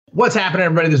What's happening,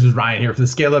 everybody? This is Ryan here for the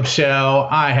Scale Up Show.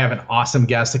 I have an awesome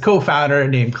guest, a co-founder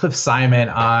named Cliff Simon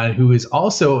on, who is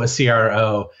also a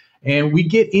CRO. And we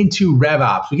get into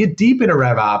RevOps. We get deep into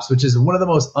RevOps, which is one of the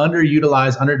most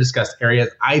underutilized, underdiscussed areas.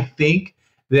 I think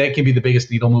that can be the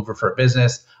biggest needle mover for a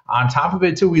business. On top of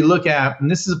it, too, we look at, and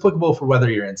this is applicable for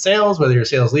whether you're in sales, whether you're a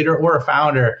sales leader or a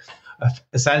founder,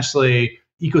 essentially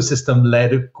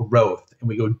ecosystem-led growth. And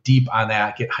we go deep on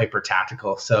that, get hyper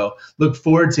tactical. So look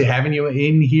forward to having you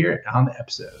in here on the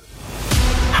episode.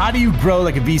 How do you grow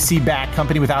like a VC-backed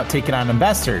company without taking on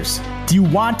investors? Do you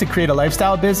want to create a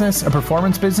lifestyle business, a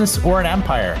performance business, or an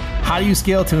empire? How do you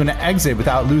scale to an exit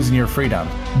without losing your freedom?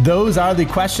 Those are the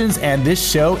questions, and this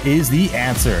show is the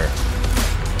answer.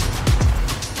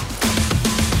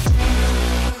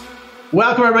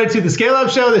 Welcome, everybody, to the Scale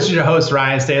Up Show. This is your host,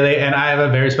 Ryan Staley, and I have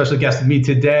a very special guest with me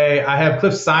today. I have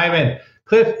Cliff Simon.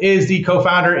 Cliff is the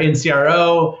co-founder in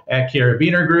CRO at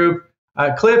Carabiner Group.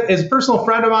 Cliff is a personal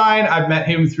friend of mine. I've met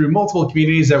him through multiple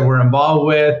communities that we're involved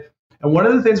with. And one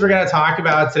of the things we're going to talk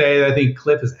about today that I think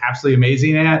Cliff is absolutely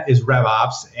amazing at is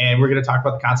RevOps. And we're going to talk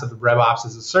about the concept of RevOps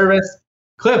as a service.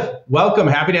 Cliff, welcome.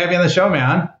 Happy to have you on the show,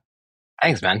 man.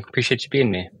 Thanks, man. Appreciate you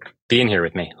being here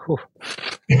with me.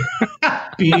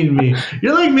 Being me.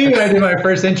 You're like me when I did my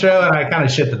first intro and I kind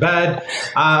of shit the bed.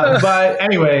 But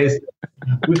anyways,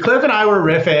 Cliff and I were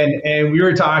riffing and we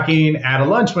were talking at a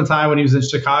lunch one time when he was in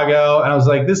Chicago. And I was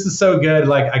like, this is so good.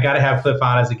 Like, I got to have Cliff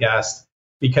on as a guest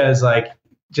because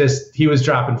he was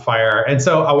dropping fire. And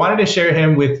so I wanted to share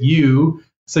him with you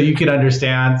so you can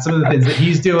understand some of the things that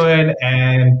he's doing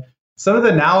and some of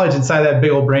the knowledge inside that big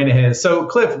old brain of his. So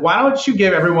Cliff, why don't you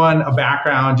give everyone a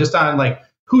background just on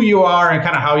who you are and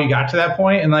kind of how you got to that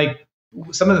point and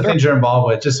some of the things you're involved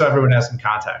with, just so everyone has some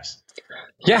context.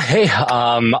 Yeah. Hey,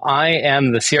 I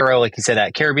am the CRO, like you said,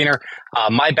 at Carabiner.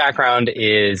 My background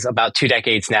is about 2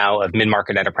 decades now of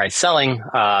mid-market enterprise selling.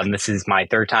 This is my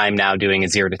third time now doing a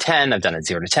 0 to 10. I've done a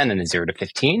 0 to 10 and a 0 to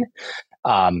 15,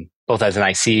 both as an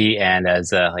IC and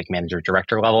as a manager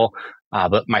director level.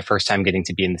 But my first time getting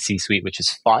to be in the C-suite, which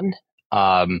is fun.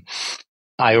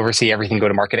 I oversee everything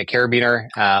go-to-market at Carabiner.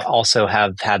 Also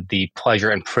have had the pleasure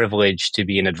and privilege to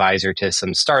be an advisor to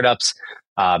some startups.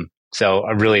 So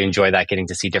I really enjoy that, getting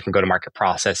to see different go-to-market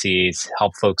processes,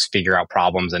 help folks figure out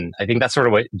problems. And I think that's sort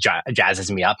of what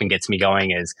jazzes me up and gets me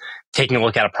going, is taking a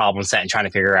look at a problem set and trying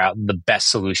to figure out the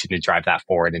best solution to drive that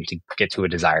forward and to get to a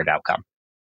desired outcome.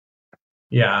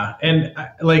 Yeah. And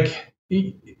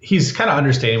he's kind of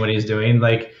understanding what he's doing.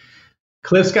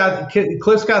 Cliff's got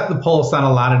the pulse on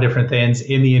a lot of different things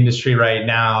in the industry right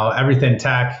now, everything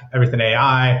tech, everything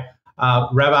AI,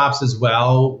 RevOps as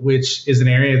well, which is an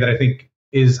area that I think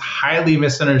is highly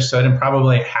misunderstood, and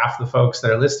probably half the folks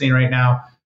that are listening right now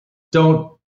don't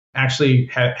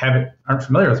actually aren't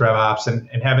familiar with RevOps and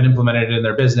haven't implemented it in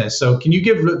their business. So can you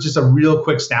give just a real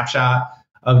quick snapshot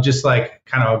of just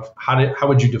how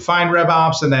would you define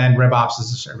RevOps, and then RevOps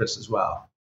as a service as well?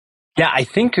 Yeah, I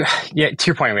think, to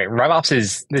your point, right, RevOps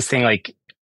is this thing like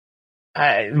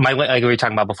we were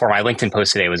talking about before, my LinkedIn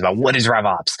post today was about what is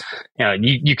RevOps?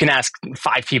 You can ask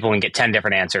 5 people and get 10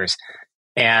 different answers.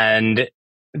 And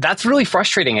that's really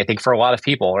frustrating, I think, for a lot of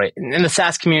people, right? In the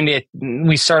SaaS community,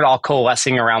 we started all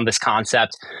coalescing around this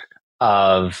concept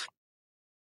of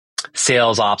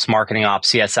sales ops, marketing ops,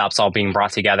 CS ops all being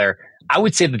brought together. I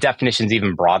would say the definition is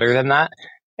even broader than that.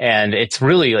 And it's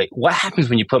really what happens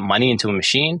when you put money into a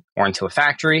machine or into a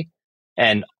factory,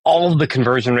 and all of the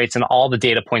conversion rates and all the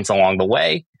data points along the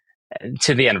way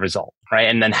to the end result, right?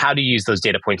 And then how do you use those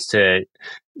data points to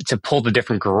pull the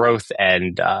different growth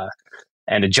and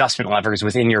adjustment levers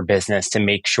within your business to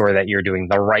make sure that you're doing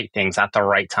the right things at the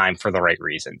right time for the right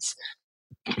reasons.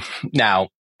 Now,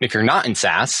 if you're not in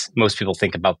SaaS, most people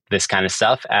think about this kind of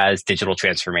stuff as digital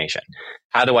transformation.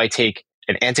 How do I take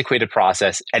an antiquated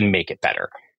process and make it better,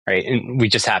 right? And we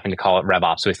just happen to call it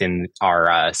RevOps within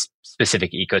our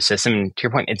specific ecosystem. And to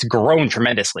your point, it's grown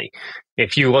tremendously.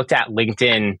 If you looked at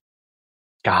LinkedIn,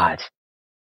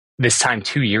 this time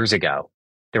 2 years ago,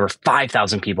 there were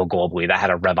 5,000 people globally that had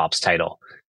a RevOps title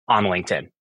on LinkedIn.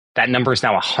 That number is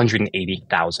now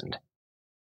 180,000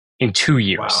 in 2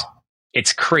 years. Wow.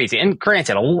 It's crazy. And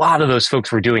granted, a lot of those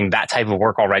folks were doing that type of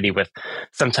work already with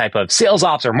some type of sales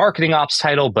ops or marketing ops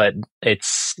title, but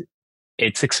it's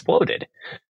exploded.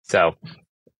 So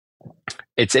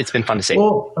it's been fun to see.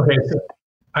 Well, okay. So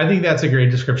I think that's a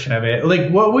great description of it.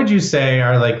 What would you say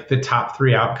are the top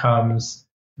 3 outcomes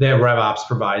that RevOps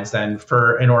provides then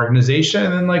for an organization?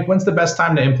 And then when's the best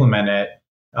time to implement it?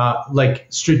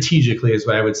 Strategically is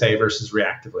what I would say versus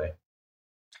reactively.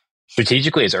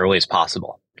 strategically as early as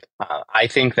possible. I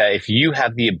think that if you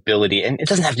have the ability, and it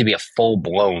doesn't have to be a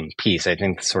full-blown piece, I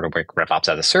think sort of like RevOps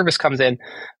as a service comes in,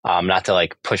 not to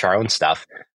like push our own stuff,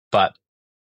 but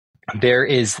there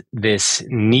is this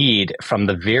need from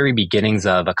the very beginnings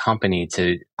of a company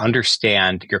to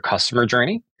understand your customer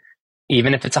journey,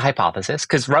 even if it's a hypothesis,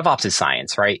 because RevOps is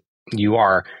science, right? You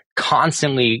are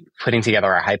constantly putting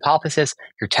together a hypothesis,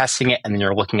 you're testing it, and then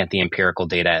you're looking at the empirical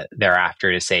data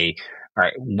thereafter to say, all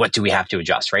right, what do we have to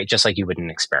adjust, right? Just like you would in an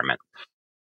experiment.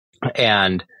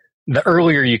 And the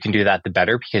earlier you can do that, the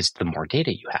better, because the more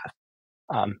data you have.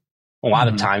 A lot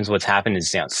of times what's happened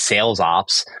is, sales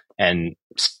ops, and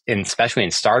especially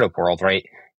in startup world, right?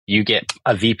 You get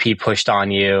a VP pushed on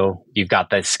you. You've got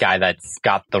this guy that's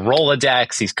got the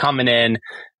Rolodex. He's coming in.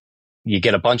 You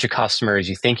get a bunch of customers.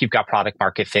 You think you've got product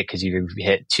market fit because you've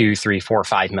hit 2, 3, 4,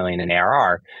 5 million in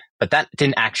ARR, but that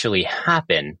didn't actually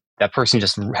happen. That person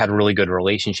just had really good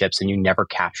relationships, and you never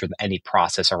captured any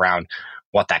process around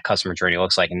what that customer journey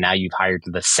looks like. And now you've hired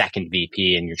the second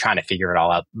VP and you're trying to figure it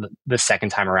all out the second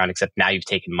time around, except now you've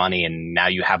taken money and now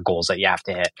you have goals that you have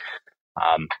to hit.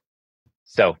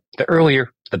 So the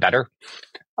earlier, the better.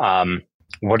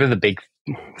 What are the big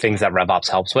things that RevOps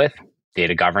helps with?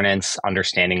 Data governance,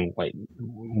 understanding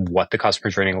what the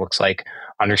customer journey looks like,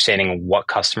 understanding what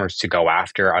customers to go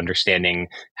after, understanding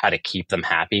how to keep them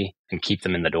happy and keep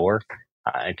them in the door.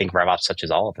 I think RevOps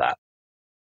touches all of that.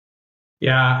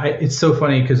 Yeah, it's so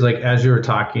funny because as you were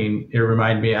talking, it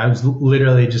reminded me, I was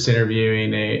literally just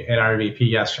interviewing an RVP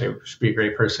yesterday, which would be a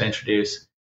great person to introduce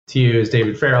to you, is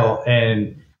David Farrell.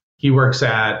 And he works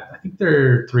at, I think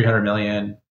they're $300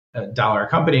 million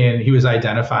company. And he was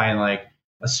identifying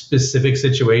a specific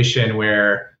situation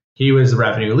where he was a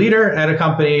revenue leader at a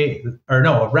company, or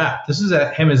no, a rep. This is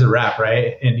him as a rep,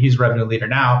 right? And he's a revenue leader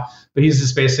now. But he's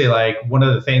just basically one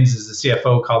of the things is the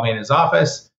CFO called me in his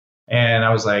office. And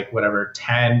I was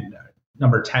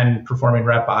number 10 performing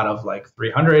rep out of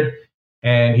 300.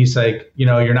 And he's like,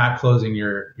 you're not closing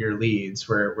your leads.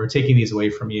 We're taking these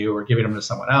away from you. We're giving them to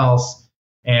someone else.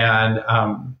 And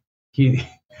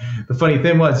the funny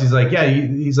thing was, he's like,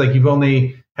 you've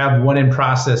only have one in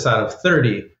process out of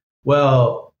 30.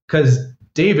 Well, because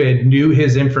David knew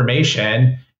his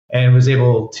information and was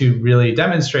able to really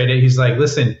demonstrate it. He's like,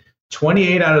 listen,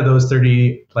 28 out of those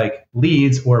 30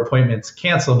 leads or appointments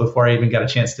canceled before I even got a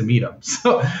chance to meet them.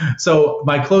 So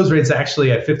my close rate's actually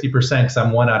at 50% because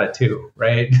I'm 1 out of 2,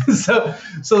 right? so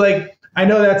I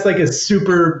know that's a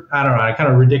super, I don't know, kind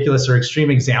of ridiculous or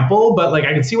extreme example, but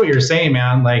I can see what you're saying,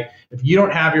 man. If you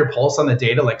don't have your pulse on the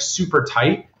data super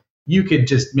tight, you could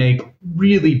just make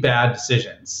really bad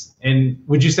decisions. And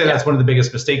would you say that's one of the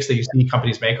biggest mistakes that you see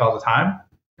companies make all the time?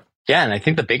 Yeah, and I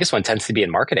think the biggest one tends to be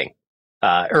in marketing.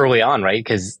 Early on, right?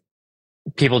 Because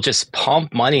people just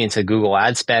pump money into Google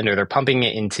ad spend, or they're pumping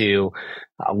it into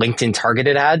LinkedIn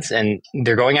targeted ads, and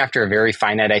they're going after a very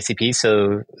finite ICP.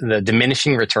 So the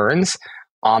diminishing returns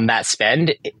on that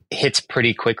spend hits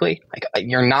pretty quickly.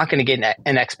 You're not going to get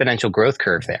an exponential growth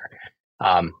curve there.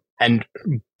 And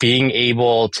being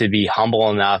able to be humble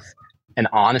enough and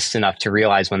honest enough to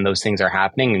realize when those things are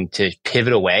happening and to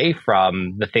pivot away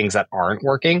from the things that aren't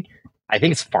working, I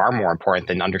think it's far more important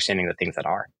than understanding the things that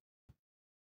are.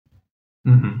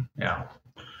 Mm-hmm.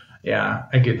 Yeah,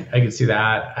 I could see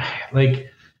that.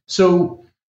 So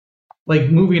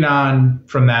moving on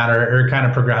from that, or kind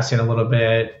of progressing a little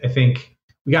bit, I think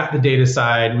we got the data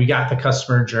side, we got the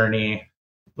customer journey.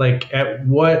 At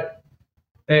what,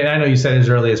 and I know you said as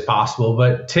early as possible,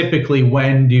 but typically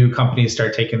when do companies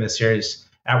start taking this serious?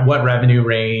 At what revenue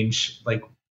range?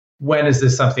 When is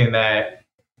this something that,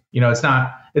 it's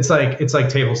not, it's like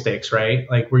table stakes, right?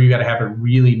 Where you got to have it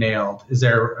really nailed. Is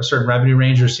there a certain revenue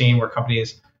range you're seeing where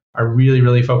companies are really,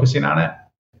 really focusing on it?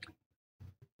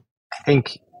 I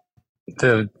think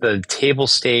the table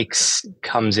stakes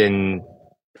comes in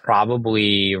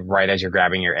probably right as you're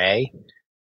grabbing your A.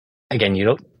 Again,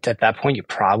 at that point, you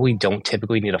probably don't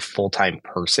typically need a full-time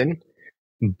person,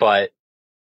 but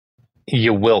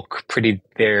you will pretty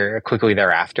quickly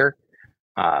thereafter.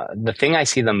 The thing I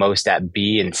see the most at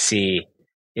B and C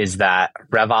is that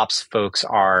RevOps folks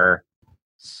are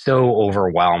so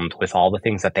overwhelmed with all the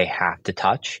things that they have to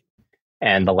touch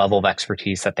and the level of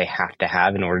expertise that they have to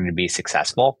have in order to be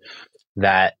successful,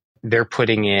 that they're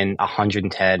putting in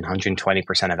 110,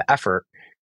 120% of effort,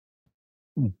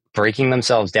 breaking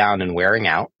themselves down and wearing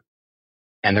out.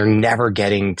 And they're never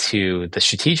getting to the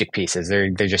strategic pieces. They're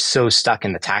just so stuck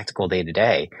in the tactical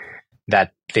day-to-day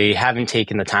that they haven't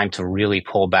taken the time to really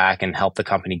pull back and help the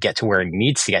company get to where it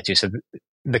needs to get to. So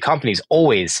the company's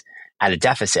always at a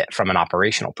deficit from an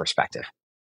operational perspective.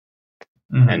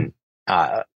 Mm-hmm.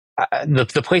 And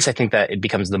the place I think that it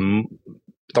becomes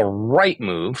the right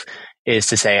move is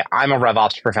to say, I'm a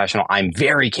RevOps professional. I'm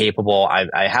very capable.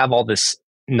 I have all this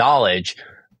knowledge,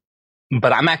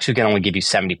 but I'm actually going to only give you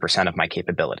 70% of my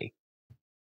capability.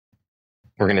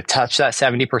 We're going to touch that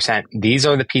 70%. These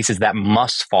are the pieces that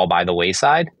must fall by the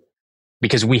wayside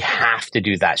because we have to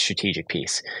do that strategic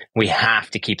piece. We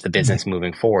have to keep the business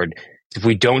moving forward. If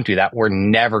we don't do that, we're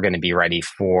never going to be ready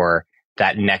for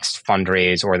that next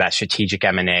fundraise or that strategic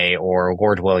M&A or,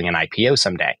 Lord willing, an IPO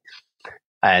someday.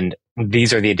 And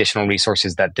these are the additional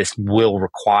resources that this will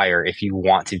require if you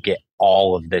want to get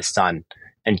all of this done.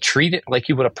 And treat it like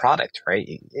you would a product, right?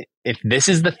 If this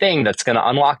is the thing that's going to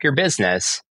unlock your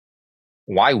business,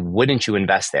 why wouldn't you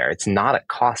invest there? It's not a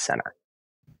cost center.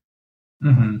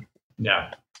 Mm-hmm.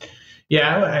 Yeah.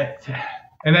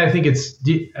 And I think it's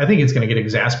going to get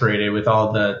exacerbated with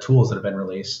all the tools that have been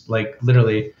released. Like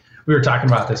literally, we were talking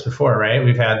about this before, right?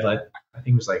 We've had I think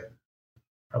it was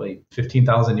probably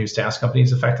 15,000 new SaaS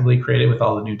companies effectively created with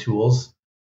all the new tools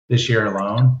this year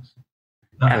alone.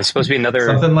 And there's supposed to be another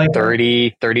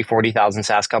 40,000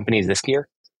 SaaS companies this year.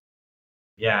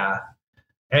 Yeah.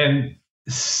 And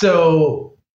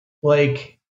so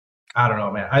I don't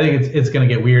know, man. I think it's going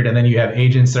to get weird. And then you have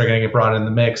agents that are going to get brought in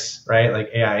the mix, right?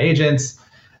 Like AI agents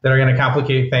that are going to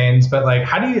complicate things. But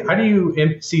how do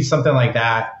you see something like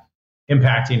that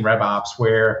impacting RevOps,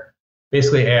 where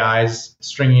basically AI is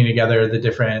stringing together the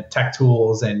different tech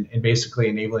tools and basically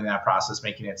enabling that process,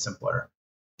 making it simpler?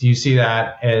 Do you see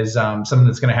that as something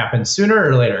that's going to happen sooner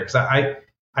or later? Because I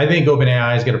think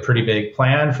OpenAI has got a pretty big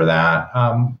plan for that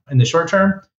in the short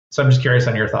term. So I'm just curious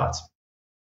on your thoughts.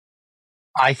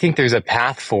 I think there's a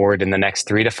path forward in the next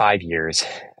 3 to 5 years,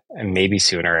 and maybe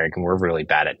sooner. And we're really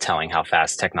bad at telling how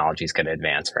fast technology is going to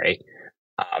advance, right?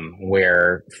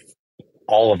 Where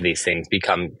all of these things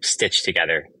become stitched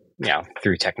together,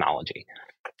 through technology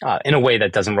in a way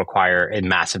that doesn't require a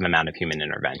massive amount of human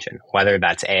intervention. Whether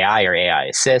that's AI or AI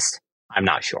assist, I'm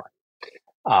not sure.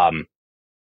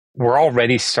 We're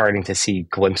already starting to see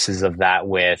glimpses of that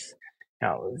with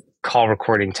call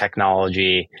recording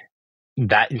technology,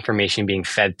 that information being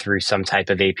fed through some type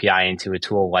of API into a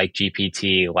tool like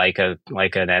GPT, like an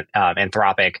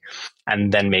Anthropic,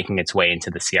 and then making its way into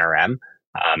the CRM.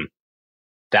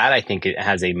 That I think it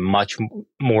has a much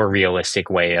more realistic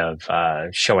way of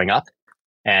showing up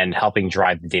and helping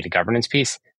drive the data governance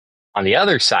piece. On the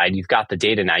other side, you've got the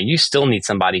data now. You still need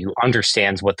somebody who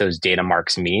understands what those data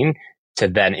marks mean to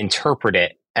then interpret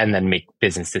it and then make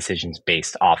business decisions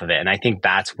based off of it. And I think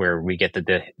that's where we get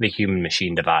the human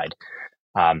machine divide.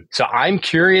 So I'm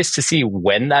curious to see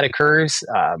when that occurs.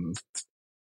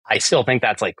 I still think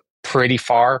that's pretty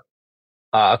far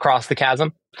across the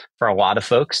chasm for a lot of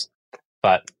folks,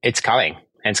 but it's coming,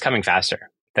 and it's coming faster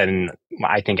than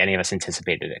I think any of us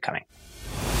anticipated it coming.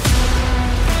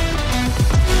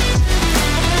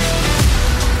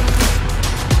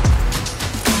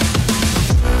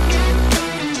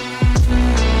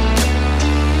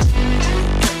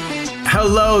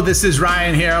 Hello, this is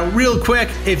Ryan here. Real quick,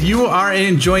 if you are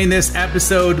enjoying this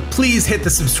episode, please hit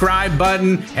the subscribe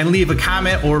button and leave a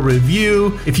comment or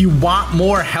review. If you want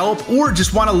more help or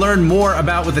just want to learn more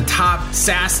about what the top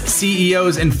SaaS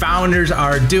CEOs and founders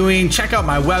are doing, check out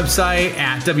my website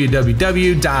at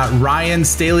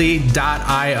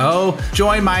www.ryanstaley.io.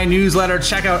 Join my newsletter,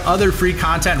 check out other free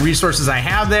content and resources I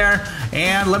have there,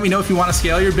 and let me know if you want to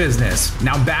scale your business.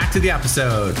 Now back to the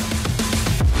episode.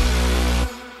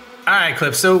 All right,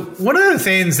 Cliff. So one of the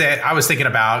things that I was thinking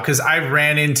about, because I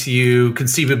ran into you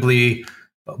conceivably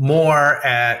more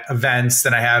at events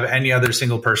than I have any other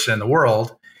single person in the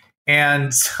world.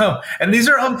 And these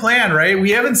are unplanned, right?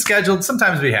 We haven't scheduled.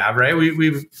 Sometimes we have, right?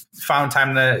 We've found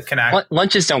time to connect.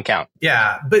 Lunches don't count.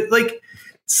 Yeah. But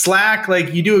Slack,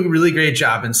 you do a really great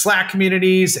job in Slack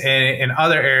communities and in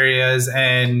other areas.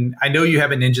 And I know you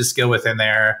have a ninja skill within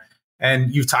there,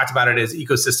 and you've talked about it as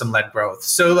ecosystem-led growth.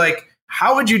 So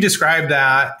how would you describe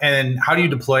that, and how do you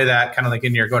deploy that kind of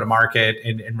in your go-to-market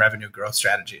and revenue growth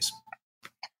strategies?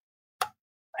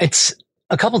 It's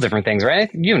a couple different things, right?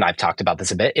 You and I have talked about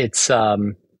this a bit. It's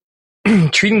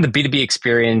treating the B2B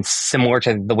experience similar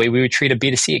to the way we would treat a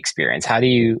B2C experience. How do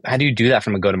you do that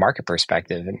from a go-to-market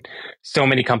perspective? And so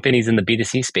many companies in the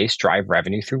B2C space drive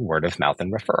revenue through word of mouth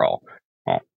and referral.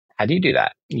 Well, how do you do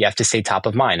that? You have to stay top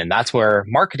of mind, and that's where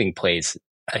marketing plays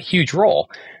a huge role.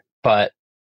 But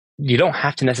you don't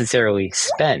have to necessarily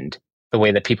spend the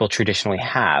way that people traditionally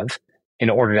have in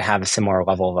order to have a similar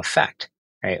level of effect,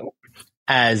 right?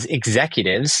 As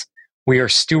executives, we are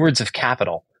stewards of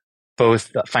capital,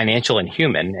 both financial and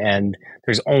human, and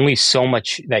there's only so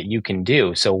much that you can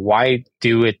do. So why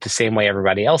do it the same way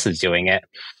everybody else is doing it?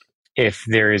 if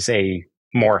there's a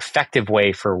more effective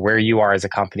way for where you are as a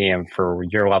company and for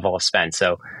your level of spend.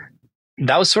 So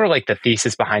that was sort of like the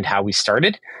thesis behind how we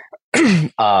started.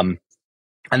 And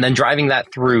then driving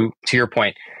that through, to your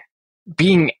point,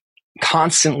 being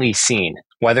constantly seen,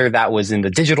 whether that was in the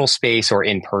digital space or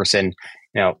in person.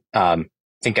 I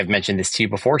think I've mentioned this to you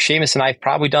before. Seamus and I have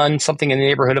probably done something in the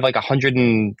neighborhood of like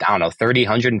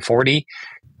 140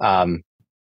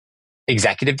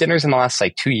 executive dinners in the last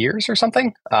like 2 years or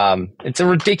something. It's a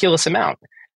ridiculous amount.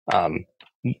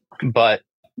 But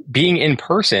being in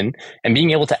person and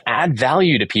being able to add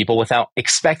value to people without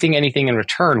expecting anything in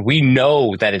return, we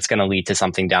know that it's going to lead to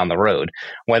something down the road,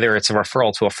 whether it's a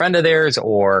referral to a friend of theirs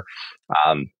or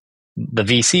the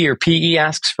VC or PE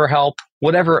asks for help,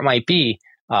 whatever it might be.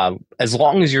 As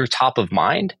long as you're top of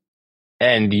mind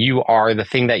and you are the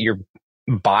thing that your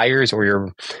buyers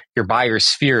or your buyer's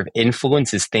sphere of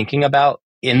influence is thinking about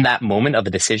in that moment of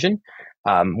a decision,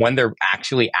 when they're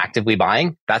actually actively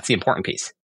buying, that's the important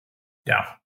piece. Yeah.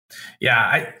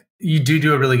 You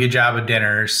do a really good job of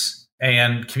dinners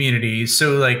and communities.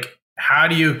 So like, how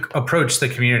do you approach the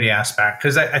community aspect?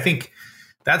 Because I think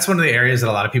that's one of the areas that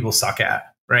a lot of people suck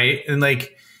at, right? And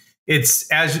like, it's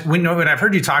when I've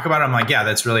heard you talk about it, I'm like, yeah,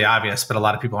 that's really obvious, but a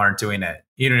lot of people aren't doing it.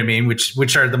 You know what I mean?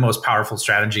 Which are the most powerful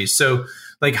strategies. So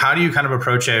like, how do you kind of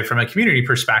approach it from a community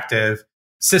perspective,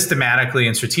 systematically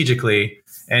and strategically,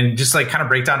 and just like kind of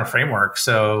break down a framework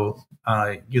so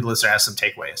you, the listener, has some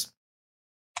takeaways?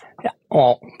 Yeah.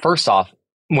 Well, first off,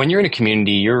 when you're in a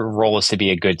community, your role is to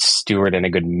be a good steward and a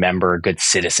good member, a good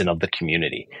citizen of the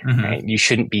community. Mm-hmm. Right? You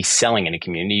shouldn't be selling in a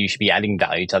community. You should be adding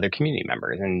value to other community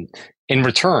members. And in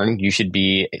return, you should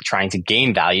be trying to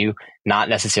gain value, not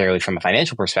necessarily from a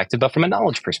financial perspective, but from a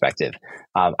knowledge perspective.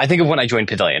 I think of when I joined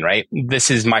Pavilion, right?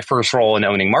 This is my first role in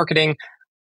owning marketing.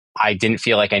 I didn't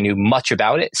feel like I knew much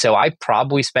about it. So I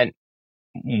probably spent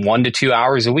 1 to 2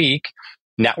 hours a week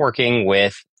networking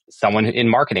with someone in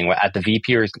marketing at the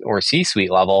VP or C-suite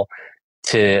level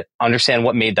to understand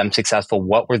what made them successful.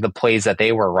 What were the plays that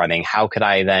they were running? How could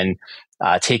I then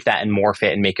take that and morph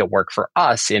it and make it work for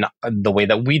us in the way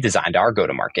that we designed our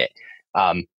go-to-market?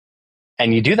 And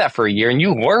you do that for a year and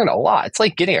you learn a lot. It's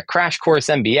like getting a crash course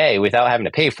MBA without having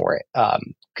to pay for it,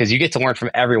 because you get to learn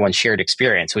from everyone's shared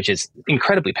experience, which is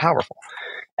incredibly powerful.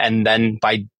 And then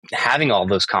by having all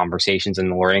those conversations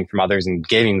and learning from others and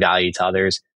giving value to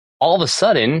others, all of a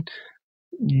sudden,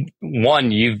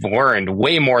 one, you've learned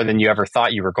way more than you ever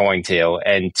thought you were going to.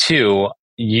 And two,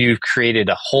 you've created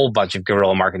a whole bunch of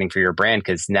guerrilla marketing for your brand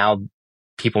because now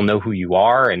people know who you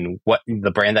are and what the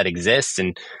brand that exists.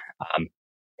 And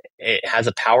it has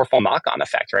a powerful knock-on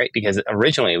effect, right? Because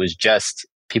originally it was just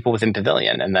people within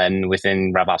Pavilion, and then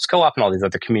within RevOps Co-op and all these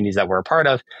other communities that we're a part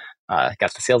of.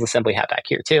 Got the sales assembly hat back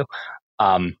here too.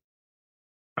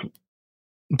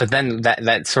 But then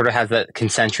that sort of has that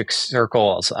concentric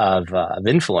circles of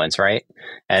influence, right?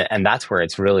 And that's where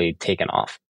it's really taken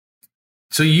off.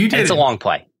 So you did. And it's a long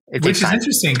play, which is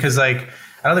interesting because, like,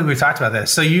 I don't think we've talked about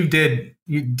this. So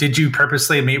did you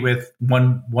purposely meet with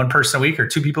one person a week or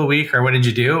 2 people a week, or what did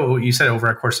you do? You said over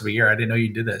a course of a year. I didn't know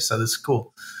you did this, so this is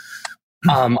cool.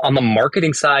 On the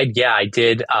marketing side, yeah, I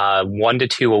did 1 to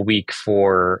 2 a week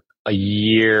for a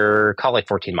year, call it like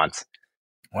 14 months.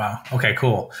 Wow. Okay,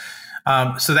 cool.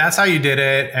 So that's how you did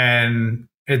it. And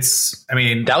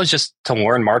that was just to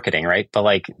learn marketing, right? But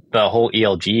like the whole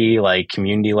ELG, like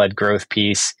community-led growth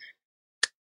piece,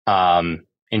 in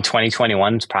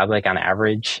 2021, it's probably like on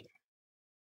average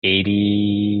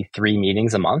 83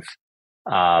 meetings a month,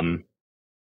 that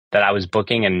I was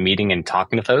booking and meeting and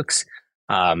talking to folks.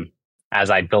 As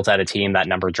I built out a team, that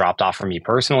number dropped off for me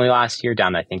personally last year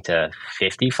down, I think, to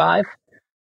 55.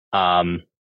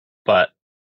 But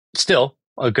still,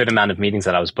 a good amount of meetings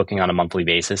that I was booking on a monthly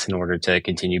basis in order to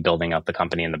continue building up the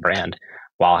company and the brand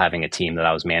while having a team that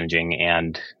I was managing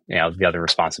and, the other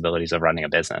responsibilities of running a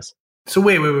business. So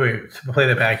wait. Play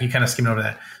that back. You kind of skimmed over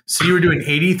that. So you were doing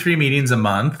 83 meetings a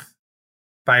month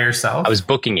by yourself? I was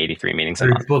booking 83 meetings a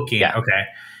month. Booking, yeah. Okay.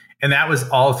 And that was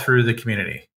all through the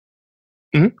community?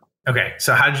 Mm-hmm. Okay.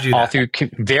 So how did you do that? All through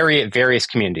various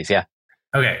communities, yeah.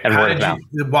 Okay. And how did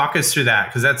you walk us through that?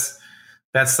 Because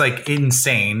that's like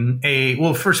insane.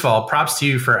 Well, first of all, props to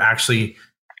you for actually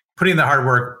putting the hard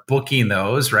work, booking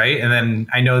those, right? And then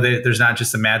I know that there's not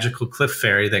just a magical cliff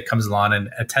fairy that comes along and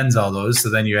attends all those. So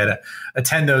then you had to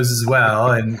attend those as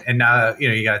well. And now,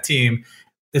 you got a team.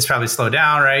 It's probably slowed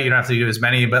down, right? You don't have to do as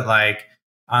many, but like,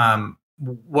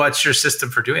 what's your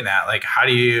system for doing that? Like, how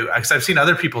do you, because I've seen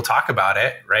other people talk about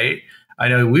it, right? I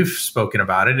know we've spoken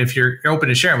about it. If you're open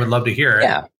to sharing, would love to hear it.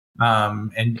 Yeah.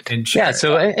 and share. Yeah,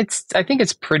 so I think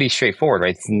it's pretty straightforward,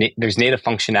 right? There's native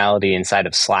functionality inside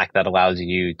of Slack that allows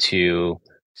you to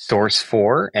source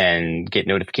for and get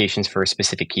notifications for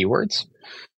specific keywords.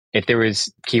 If there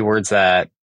was keywords that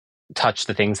touch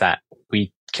the things that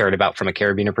we cared about from a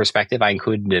Carabiner perspective, I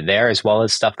included it there, as well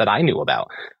as stuff that I knew about.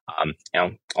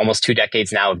 Almost 2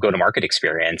 decades now of go-to-market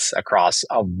experience across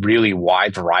a really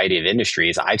wide variety of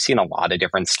industries. I've seen a lot of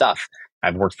different stuff.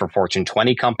 I've worked for Fortune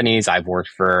 20 companies. I've worked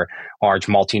for large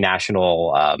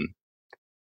multinational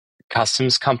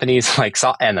customs companies,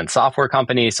 and then software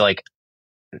companies. So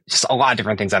just a lot of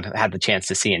different things I've had the chance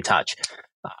to see and touch.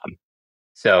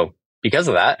 So because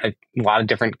of that, a lot of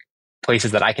different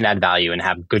places that I can add value and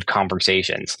have good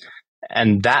conversations.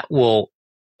 And that will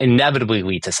inevitably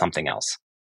lead to something else,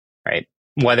 right?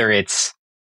 Whether it's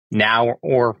now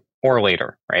or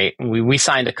later, right? We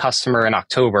signed a customer in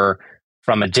October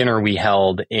from a dinner we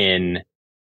held in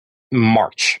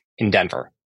March in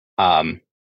Denver, out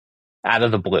of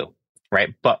the blue, right?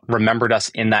 But remembered us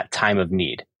in that time of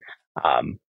need.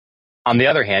 On the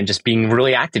other hand, just being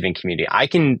really active in community. I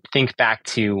can think back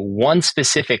to one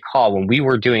specific call when we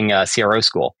were doing a CRO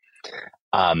school.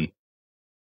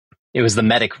 It was the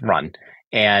Medic run.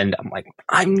 And I'm like,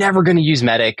 I'm never going to use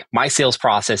Medic. My sales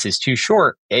process is too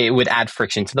short. It would add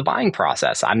friction to the buying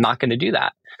process. I'm not going to do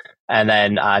that. And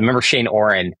then I remember Shane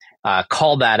Oren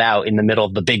called that out in the middle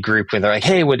of the big group when they're like,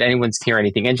 hey, would anyone hear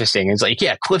anything interesting? And he's like,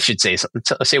 yeah, Cliff should say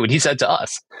what he said to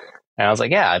us. And I was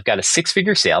like, yeah, I've got a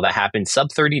 6-figure sale that happened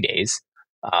sub 30 days.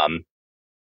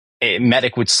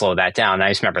 Medic would slow that down. And I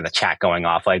just remember the chat going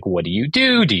off like, what do you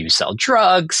do? Do you sell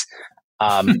drugs?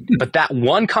 But that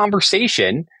one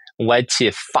conversation led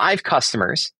to 5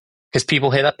 customers, because people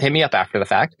hit me up after the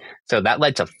fact. So that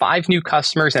led to 5 new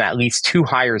customers and at least 2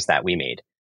 hires that we made.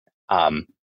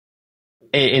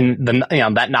 In the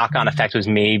that knock-on effect was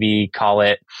maybe call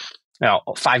it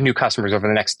 5 new customers over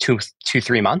the next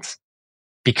 2-3 months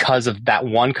because of that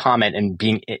one comment and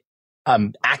being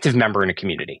active member in a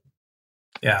community.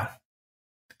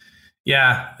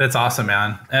 Yeah, that's awesome,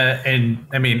 man. And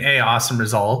I mean, awesome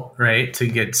result, right? To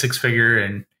get 6-figure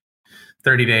in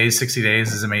 30 days, 60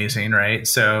 days is amazing, right?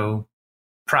 So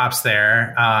props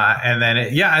there. And then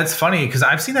it's funny because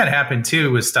I've seen that happen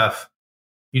too with stuff.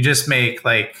 You just make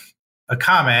like a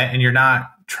comment and you're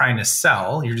not trying to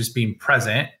sell, you're just being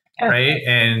present, right?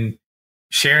 And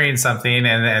sharing something,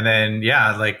 and then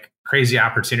like crazy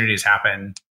opportunities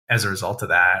happen as a result of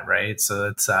that, right?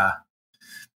 So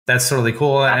that's totally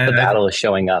cool. Half the battle is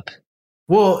showing up.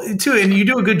 Well, too, and you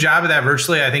do a good job of that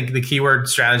virtually. I think the keyword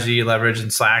strategy you leverage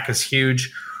in Slack is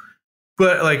huge.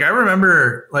 But like I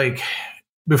remember, like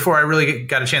before I really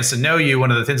got a chance to know you,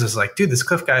 one of the things was like, dude, this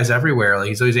Cliff guy's everywhere. Like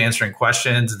he's always answering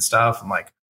questions and stuff. I'm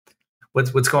like,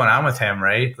 what's going on with him,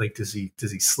 right? Like, does he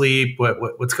sleep?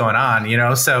 What's going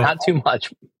on? So not too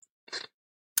much.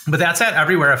 But that's that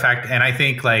everywhere effect. And I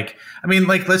think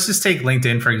let's just take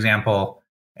LinkedIn, for example,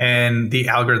 and the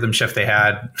algorithm shift they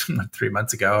had 3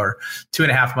 months ago or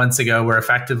 2.5 months ago, where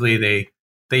effectively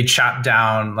they chopped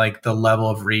down like the level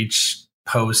of reach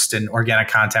post and organic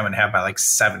content would have by like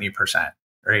 70%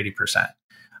 or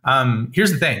 80%.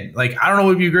 Here's the thing. Like, I don't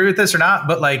know if you agree with this or not,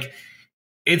 but like,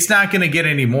 it's not going to get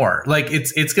any more. Like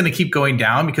it's going to keep going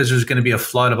down because there's going to be a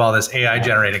flood of all this AI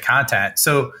generated content.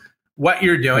 So what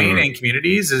you're doing in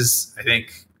communities is, I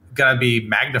think, going to be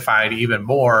magnified even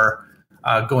more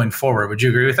going forward. Would you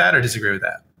agree with that or disagree with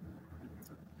that?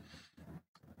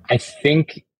 I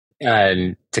think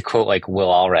to quote like Will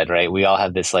Allred, right? We all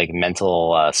have this like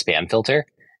mental spam filter.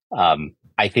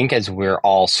 I think as we're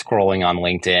all scrolling on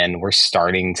LinkedIn, we're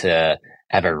starting to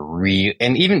have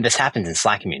and even this happens in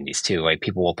Slack communities too. Like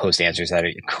people will post answers that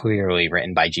are clearly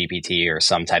written by GPT or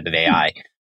some type of AI.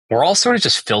 We're all sort of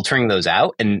just filtering those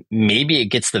out, and maybe it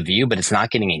gets the view, but it's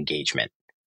not getting engagement.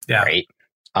 Yeah. Right.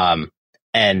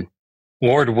 And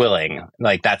Lord willing,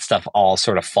 like that stuff all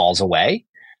sort of falls away.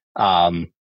 And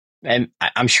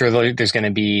I'm sure there's going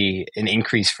to be an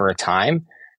increase for a time,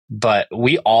 but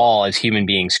we all as human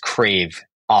beings crave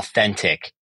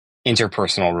authentic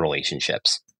interpersonal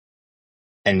relationships.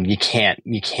 And you can't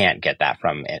get that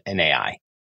from an AI.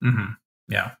 Mm-hmm.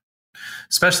 Yeah.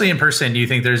 Especially in person. Do you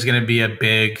think there's going to be a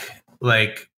big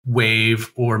like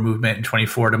wave or movement in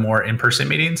 24 to more in-person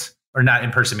meetings, or not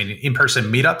in-person in-person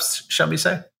meetups, shall we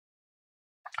say?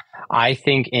 I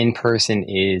think in-person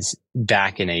is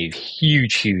back in a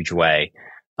huge, huge way.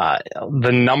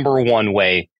 The number one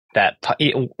way that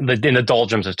in the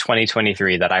doldrums of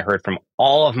 2023 that I heard from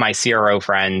all of my CRO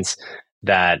friends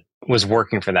that was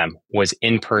working for them was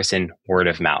in-person word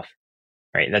of mouth,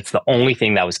 right? That's the only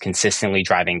thing that was consistently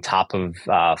driving top of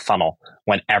funnel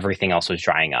when everything else was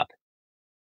drying up.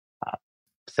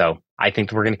 So I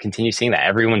think we're going to continue seeing that.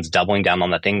 Everyone's doubling down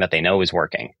on the thing that they know is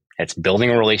working. It's building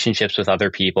relationships with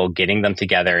other people, getting them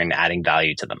together and adding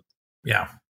value to them. Yeah.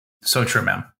 So true,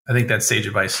 man. I think that's sage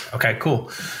advice. Okay,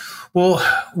 cool. Well,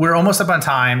 we're almost up on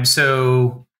time.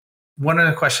 So one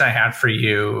other question I had for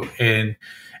you, and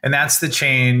that's the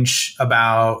change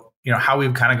about, how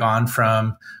we've kind of gone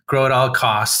from grow at all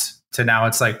costs to now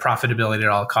it's like profitability at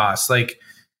all costs. Like,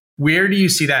 where do you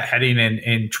see that heading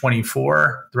in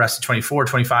 24, the rest of 24,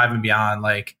 25 and beyond,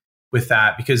 like with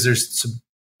that? Because there's some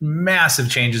massive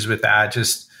changes with that,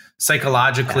 just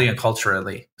psychologically and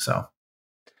culturally. So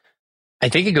I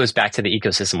think it goes back to the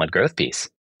ecosystem-led growth piece,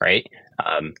 right?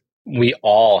 We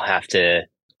all have to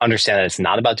understand that it's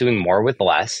not about doing more with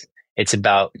less. It's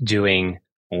about doing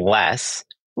less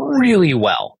really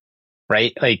well,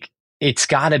 right? Like, it's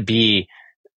got to be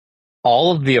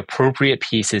all of the appropriate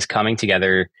pieces coming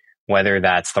together, whether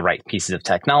that's the right pieces of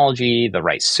technology, the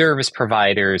right service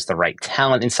providers, the right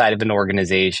talent inside of an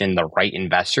organization, the right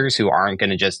investors who aren't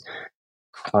going to just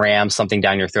cram something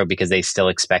down your throat because they still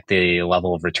expect the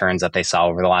level of returns that they saw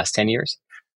over the last 10 years.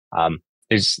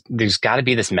 There's got to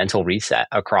be this mental reset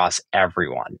across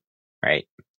everyone, right?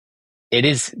 It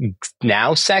is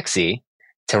now sexy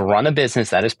to run a business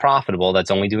that is profitable,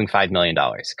 that's only doing $5 million,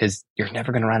 because you're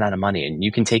never going to run out of money. And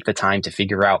you can take the time to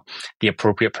figure out the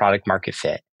appropriate product market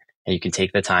fit. And you can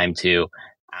take the time to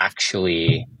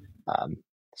actually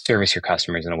service your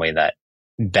customers in a way that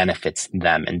benefits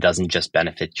them and doesn't just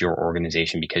benefit your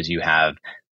organization because you have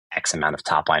X amount of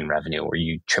top line revenue or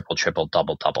you triple,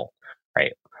 double,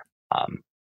 right?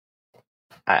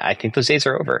 I think those days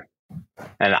are over.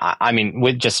 And I mean,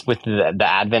 with the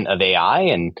advent of AI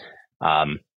and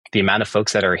the amount of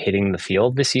folks that are hitting the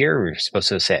field this year, we're supposed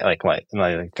to say like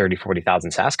 30,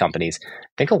 40,000 SaaS companies. I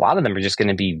think a lot of them are just going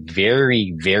to be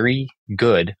very, very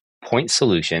good point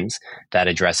solutions that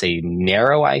address a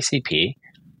narrow ICP,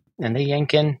 and they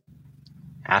yank in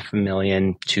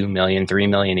 $500,000, $2 million, $3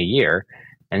 million a year.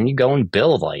 And you go and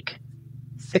build like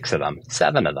 6 of them,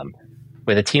 7 of them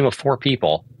with a team of 4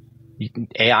 people,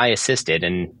 AI assisted.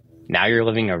 And now you're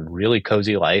living a really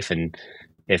cozy life. And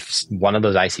if one of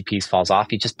those ICPs falls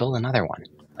off, you just build another one.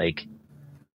 Like,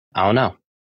 I don't know.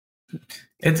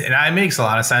 It makes a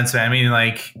lot of sense. I mean,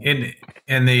 like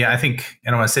I think, I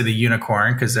don't want to say the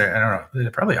unicorn because I don't know, they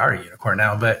probably are a unicorn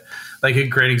now, but like a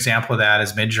great example of that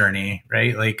is Midjourney,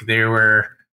 right? Like there were,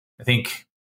 I think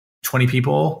 20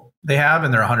 people they have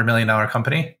and they're $100 million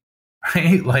company,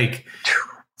 right? Like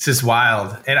it's just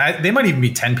wild. And they might even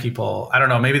be 10 people. I don't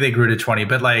know. Maybe they grew to 20,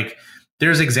 but like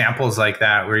there's examples like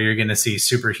that where you're going to see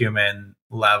superhuman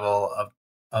level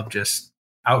of just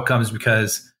outcomes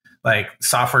because like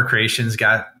software creations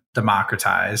got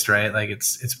democratized, right? Like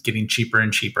it's getting cheaper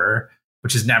and cheaper,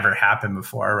 which has never happened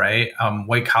before, right?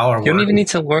 White collar work. You don't even need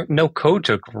to know code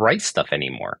to write stuff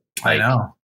anymore. I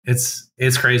know.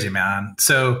 It's crazy, man.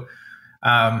 So,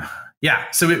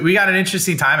 so we got an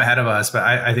interesting time ahead of us, but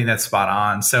I think that's spot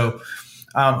on. So,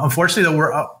 unfortunately, though,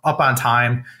 we're up on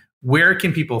time. Where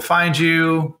can people find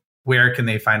you? Where can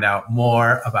they find out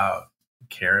more about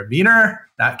Carabiner,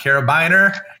 not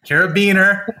Carabiner,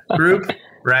 Carabiner Group,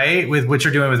 right? With what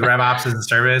you're doing with RevOps as a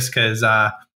service, because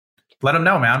let them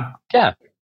know, man. Yeah.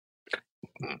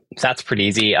 That's pretty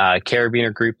easy.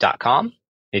 Carabinergroup.com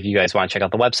if you guys want to check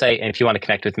out the website. And if you want to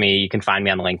connect with me, you can find me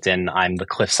on LinkedIn. I'm the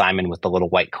Cliff Simon with the little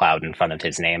white cloud in front of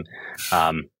his name.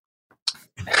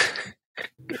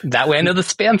 That way I know the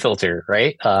spam filter,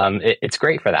 right? It's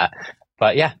great for that.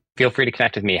 But yeah, feel free to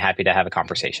connect with me. Happy to have a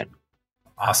conversation.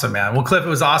 Awesome, man. Well, Cliff, it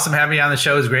was awesome having you on the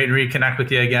show. It was great to reconnect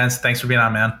with you again. So thanks for being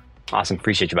on, man. Awesome.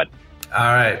 Appreciate you, bud.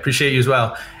 All right. Appreciate you as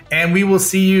well. And we will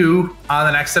see you on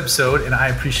the next episode. And I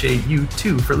appreciate you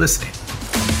too for listening.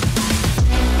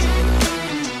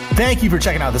 Thank you for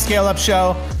checking out the Scale Up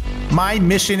Show. My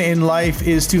mission in life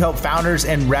is to help founders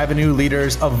and revenue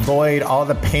leaders avoid all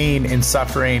the pain and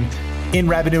suffering in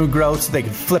revenue and growth so they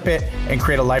can flip it and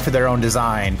create a life of their own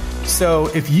design. So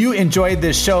if you enjoyed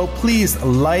this show, please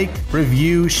like,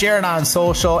 review, share it on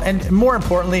social, and more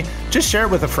importantly, just share it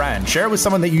with a friend. Share it with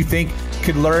someone that you think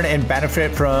could learn and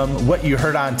benefit from what you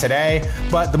heard on today.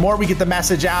 But the more we get the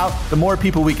message out, the more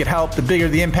people we could help, the bigger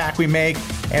the impact we make,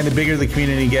 and the bigger the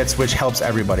community gets, which helps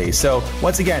everybody. So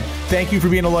once again, thank you for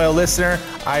being a loyal listener.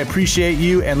 I appreciate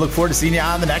you and look forward to seeing you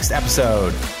on the next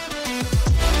episode.